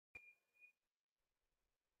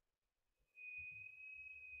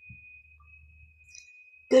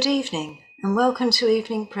Good evening and welcome to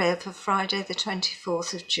evening prayer for Friday the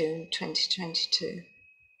 24th of June 2022.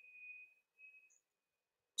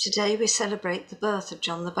 Today we celebrate the birth of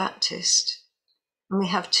John the Baptist and we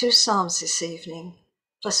have two psalms this evening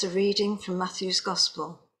plus a reading from Matthew's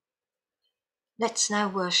Gospel. Let's now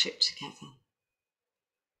worship together.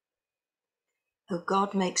 O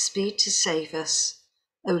God, make speed to save us.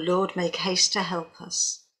 O Lord, make haste to help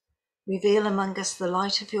us. Reveal among us the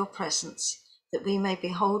light of your presence, that we may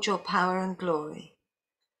behold your power and glory.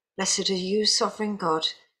 Blessed are you, sovereign God,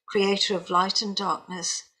 creator of light and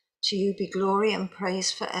darkness. To you be glory and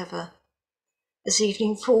praise forever. As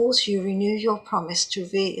evening falls, you renew your promise to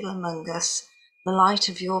reveal among us the light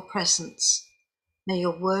of your presence. May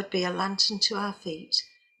your word be a lantern to our feet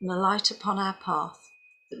and a light upon our path,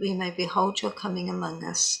 that we may behold your coming among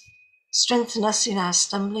us. Strengthen us in our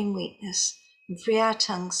stumbling weakness and free our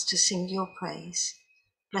tongues to sing your praise.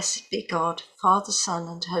 Blessed be God, Father, Son,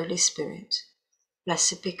 and Holy Spirit.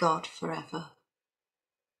 Blessed be God forever.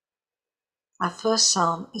 Our first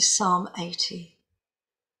psalm is Psalm 80.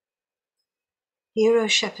 Hear, O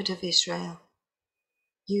shepherd of Israel,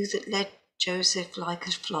 you that led Joseph like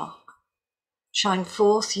a flock. Shine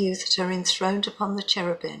forth, you that are enthroned upon the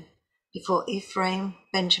cherubim, before Ephraim,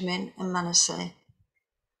 Benjamin, and Manasseh.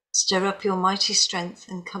 Stir up your mighty strength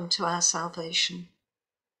and come to our salvation.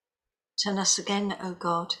 Turn us again, O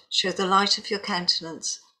God, show the light of your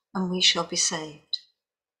countenance, and we shall be saved.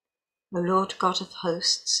 O Lord God of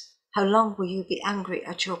hosts, how long will you be angry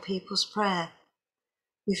at your people's prayer?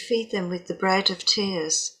 You feed them with the bread of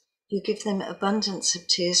tears. You give them abundance of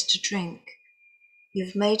tears to drink.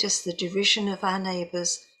 You've made us the derision of our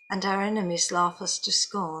neighbours, and our enemies laugh us to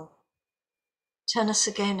scorn. Turn us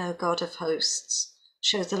again, O God of hosts.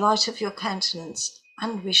 Show the light of your countenance,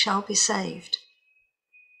 and we shall be saved.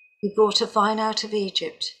 You brought a vine out of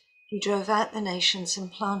Egypt. You drove out the nations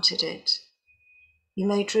and planted it. You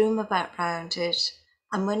made room about round it,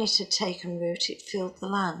 and when it had taken root, it filled the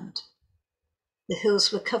land. The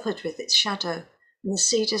hills were covered with its shadow, and the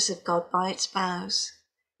cedars of God by its boughs.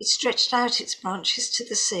 It stretched out its branches to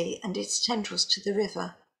the sea and its tendrils to the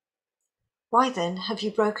river. Why then have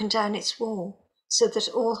you broken down its wall, so that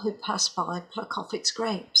all who pass by pluck off its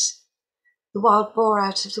grapes? The wild boar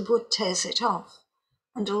out of the wood tears it off,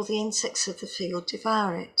 and all the insects of the field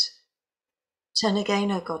devour it. Turn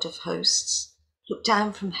again, O God of hosts. Look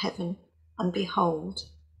down from heaven and behold.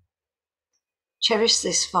 Cherish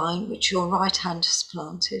this vine which your right hand has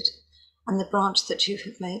planted, and the branch that you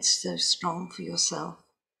have made so strong for yourself.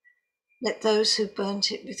 Let those who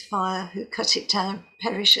burnt it with fire, who cut it down,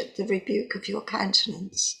 perish at the rebuke of your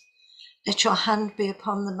countenance. Let your hand be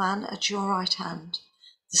upon the man at your right hand,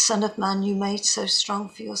 the Son of Man you made so strong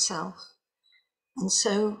for yourself. And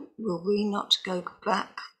so will we not go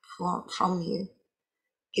back from you.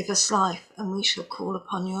 Give us life, and we shall call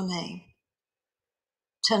upon your name.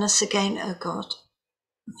 Turn us again, O God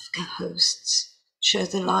of hosts. Show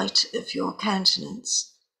the light of your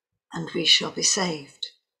countenance, and we shall be saved.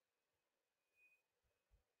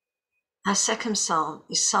 Our second psalm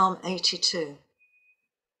is Psalm 82.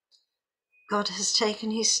 God has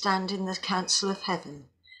taken his stand in the council of heaven.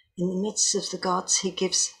 In the midst of the gods he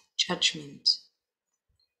gives judgment.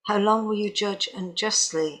 How long will you judge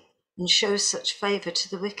unjustly and show such favour to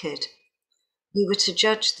the wicked? You were to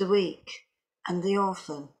judge the weak and the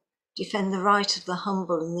orphan, defend the right of the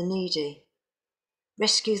humble and the needy.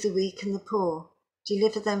 Rescue the weak and the poor,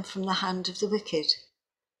 deliver them from the hand of the wicked.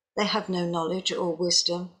 They have no knowledge or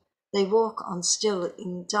wisdom, they walk on still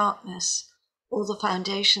in darkness, all the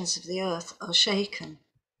foundations of the earth are shaken.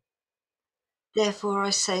 Therefore I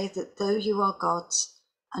say that though you are gods,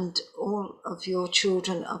 and all of your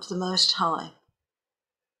children of the Most High,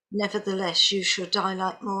 nevertheless you shall die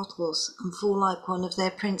like mortals and fall like one of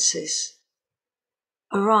their princes.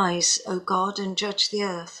 Arise, O God, and judge the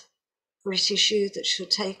earth, for it is you that shall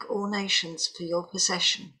take all nations for your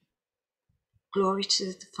possession. Glory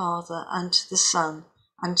to the Father, and to the Son,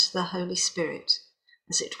 and to the Holy Spirit,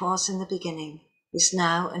 as it was in the beginning, is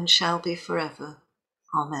now, and shall be forever.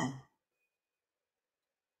 Amen.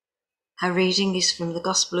 Our reading is from the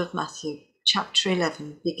Gospel of Matthew, chapter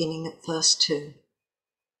 11, beginning at verse 2.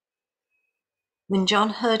 When John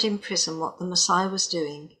heard in prison what the Messiah was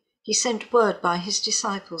doing, he sent word by his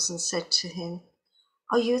disciples and said to him,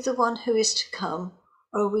 Are you the one who is to come,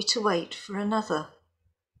 or are we to wait for another?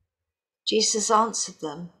 Jesus answered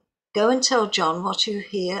them, Go and tell John what you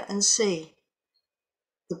hear and see.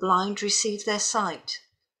 The blind receive their sight,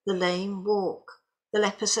 the lame walk, the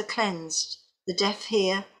lepers are cleansed, the deaf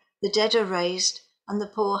hear, the dead are raised, and the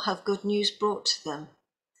poor have good news brought to them.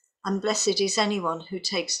 And blessed is anyone who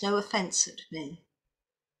takes no offence at me.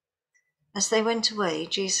 As they went away,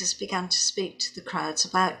 Jesus began to speak to the crowds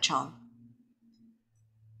about John.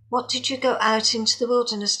 What did you go out into the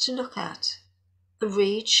wilderness to look at? A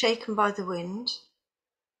reed shaken by the wind?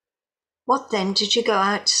 What then did you go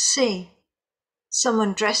out to see?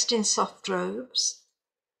 Someone dressed in soft robes?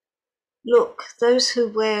 Look, those who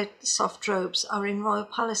wear soft robes are in royal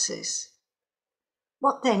palaces.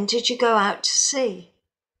 What then did you go out to see?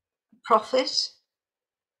 A prophet?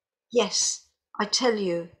 Yes, I tell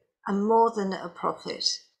you, and more than a prophet.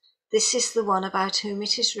 This is the one about whom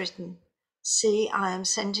it is written, "See, I am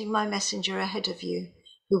sending my messenger ahead of you,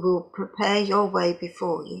 who will prepare your way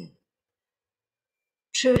before you."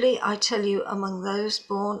 Truly, I tell you, among those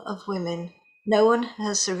born of women, no one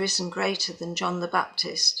has arisen greater than John the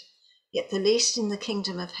Baptist, yet the least in the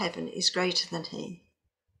kingdom of heaven is greater than he.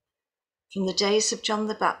 From the days of John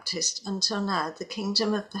the Baptist until now, the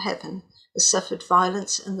kingdom of the heaven has suffered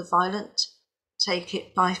violence, and the violent take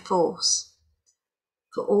it by force.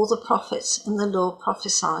 For all the prophets and the law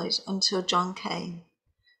prophesied until John came,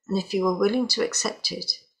 and if you are willing to accept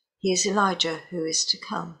it, he is Elijah who is to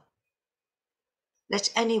come. Let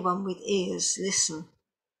anyone with ears listen.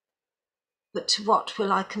 But to what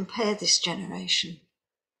will I compare this generation?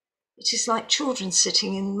 It is like children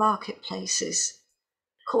sitting in marketplaces,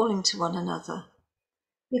 calling to one another.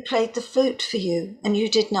 We played the flute for you, and you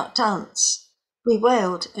did not dance. We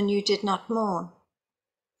wailed, and you did not mourn.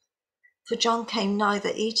 For John came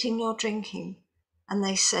neither eating nor drinking, and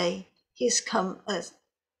they say, he has come as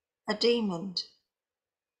a demon.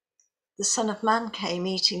 The Son of Man came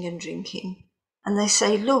eating and drinking, and they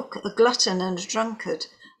say, look, a glutton and a drunkard,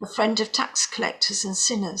 a friend of tax collectors and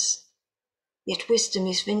sinners. Yet wisdom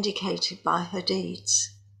is vindicated by her deeds.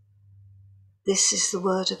 This is the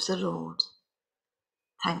word of the Lord.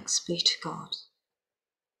 Thanks be to God.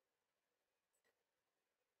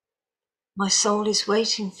 My soul is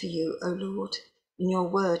waiting for you, O Lord. In your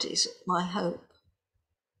word is my hope.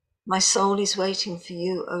 My soul is waiting for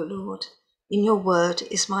you, O Lord. In your word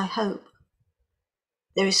is my hope.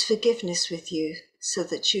 There is forgiveness with you, so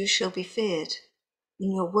that you shall be feared.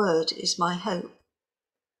 In your word is my hope.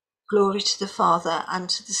 Glory to the Father, and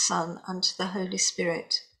to the Son, and to the Holy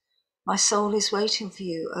Spirit. My soul is waiting for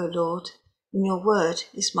you, O Lord. In your word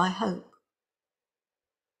is my hope.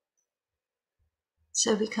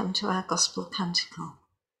 So we come to our Gospel Canticle.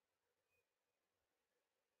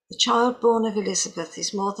 The child born of Elizabeth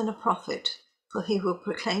is more than a prophet, for he will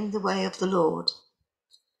proclaim the way of the Lord.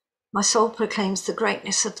 My soul proclaims the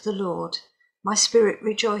greatness of the Lord. My spirit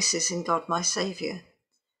rejoices in God my Saviour.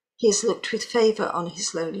 He has looked with favour on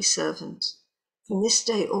his lowly servant. From this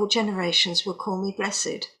day all generations will call me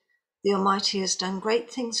blessed. The Almighty has done great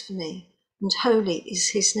things for me, and holy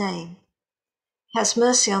is his name. He has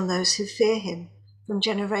mercy on those who fear him, from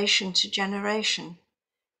generation to generation.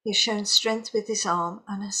 He has shown strength with his arm,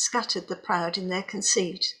 and has scattered the proud in their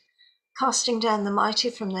conceit, casting down the mighty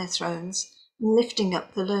from their thrones, and lifting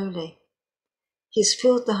up the lowly. He has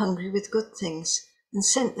filled the hungry with good things, and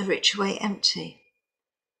sent the rich away empty.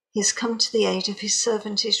 He has come to the aid of his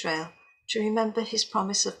servant Israel, to remember his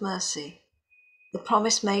promise of mercy, the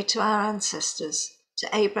promise made to our ancestors, to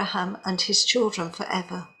Abraham and his children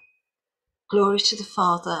forever. Glory to the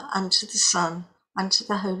Father, and to the Son, and to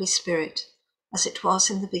the Holy Spirit, as it was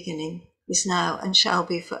in the beginning, is now, and shall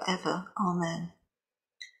be forever. Amen.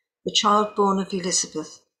 The child born of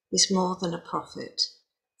Elizabeth is more than a prophet,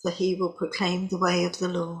 for he will proclaim the way of the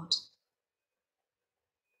Lord.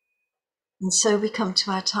 And so we come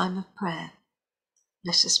to our time of prayer.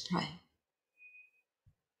 Let us pray.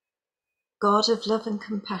 God of love and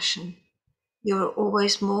compassion, you are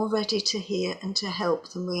always more ready to hear and to help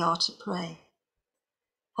than we are to pray.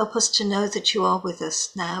 Help us to know that you are with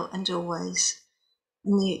us now and always,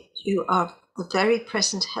 and that you are a very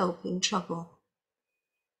present help in trouble.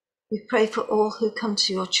 We pray for all who come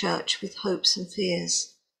to your church with hopes and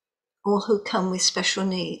fears, all who come with special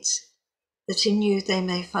needs, that in you they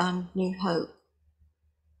may find new hope.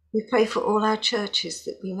 We pray for all our churches,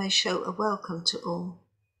 that we may show a welcome to all,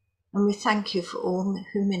 and we thank you for all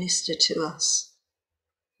who minister to us.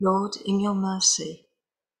 Lord, in your mercy,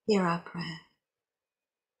 hear our prayer.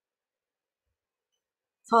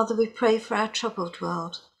 Father, we pray for our troubled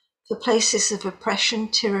world, for places of oppression,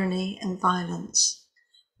 tyranny, and violence.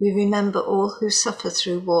 We remember all who suffer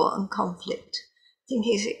through war and conflict,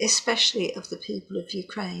 thinking especially of the people of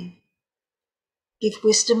Ukraine. Give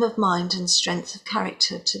wisdom of mind and strength of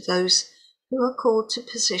character to those who are called to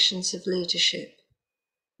positions of leadership.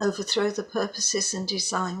 Overthrow the purposes and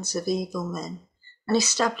designs of evil men, and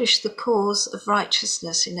establish the cause of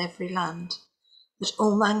righteousness in every land, that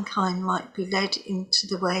all mankind might be led into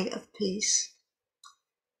the way of peace.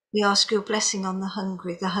 We ask your blessing on the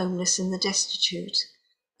hungry, the homeless and the destitute,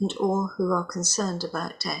 and all who are concerned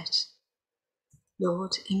about debt.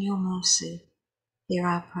 Lord, in your mercy, hear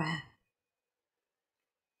our prayer.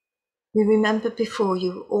 We remember before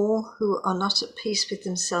you all who are not at peace with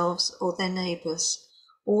themselves or their neighbours,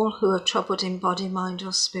 all who are troubled in body, mind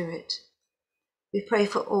or spirit. We pray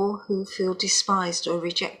for all who feel despised or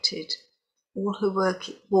rejected, all who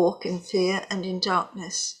walk in fear and in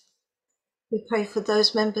darkness. We pray for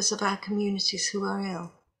those members of our communities who are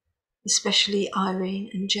ill, especially Irene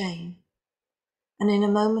and Jane, and in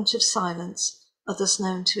a moment of silence, others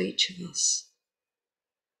known to each of us.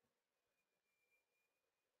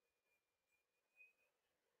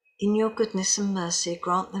 In your goodness and mercy,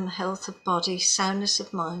 grant them health of body, soundness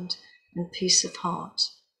of mind, and peace of heart.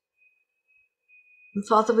 And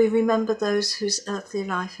Father, we remember those whose earthly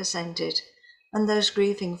life has ended, and those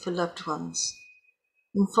grieving for loved ones.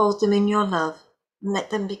 Enfold them in your love, and let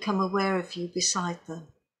them become aware of you beside them.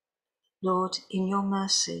 Lord, in your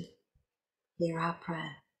mercy, hear our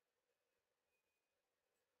prayer.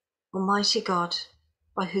 Almighty God,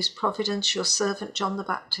 by whose providence your servant John the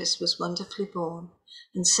Baptist was wonderfully born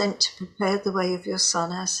and sent to prepare the way of your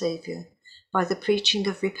Son, our Saviour, by the preaching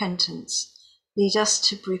of repentance, lead us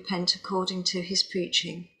to repent according to his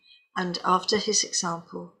preaching, and after his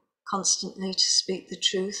example, constantly to speak the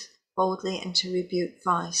truth boldly and to rebuke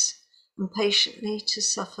vice, and patiently to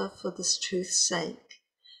suffer for this truth's sake.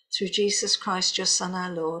 Through Jesus Christ, your Son,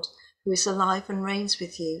 our Lord, who is alive and reigns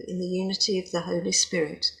with you in the unity of the Holy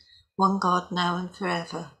Spirit, one God, now and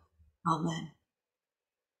forever. Amen.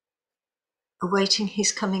 Awaiting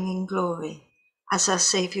his coming in glory, as our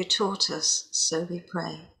Saviour taught us, so we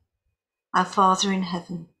pray. Our Father in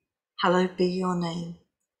heaven, hallowed be your name.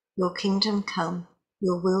 Your kingdom come,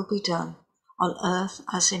 your will be done, on earth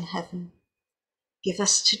as in heaven. Give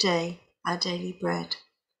us today our daily bread.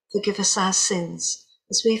 Forgive us our sins,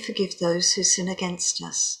 as we forgive those who sin against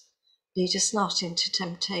us. Lead us not into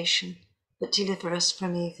temptation, but deliver us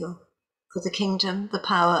from evil. For the kingdom, the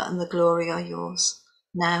power, and the glory are yours,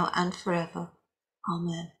 now and forever.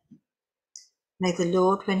 Amen. May the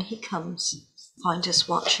Lord, when he comes, find us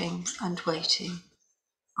watching and waiting.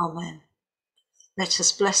 Amen. Let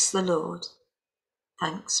us bless the Lord.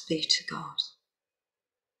 Thanks be to God.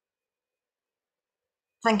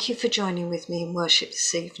 Thank you for joining with me in worship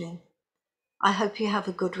this evening. I hope you have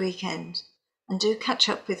a good weekend, and do catch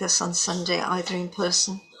up with us on Sunday either in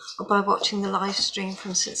person or by watching the live stream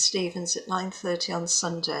from St Stephen's at 9:30 on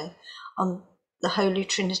Sunday on the Holy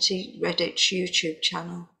Trinity Redditch YouTube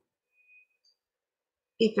channel.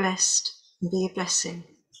 Be blessed and be a blessing.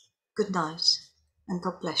 Good night, and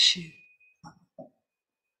God bless you.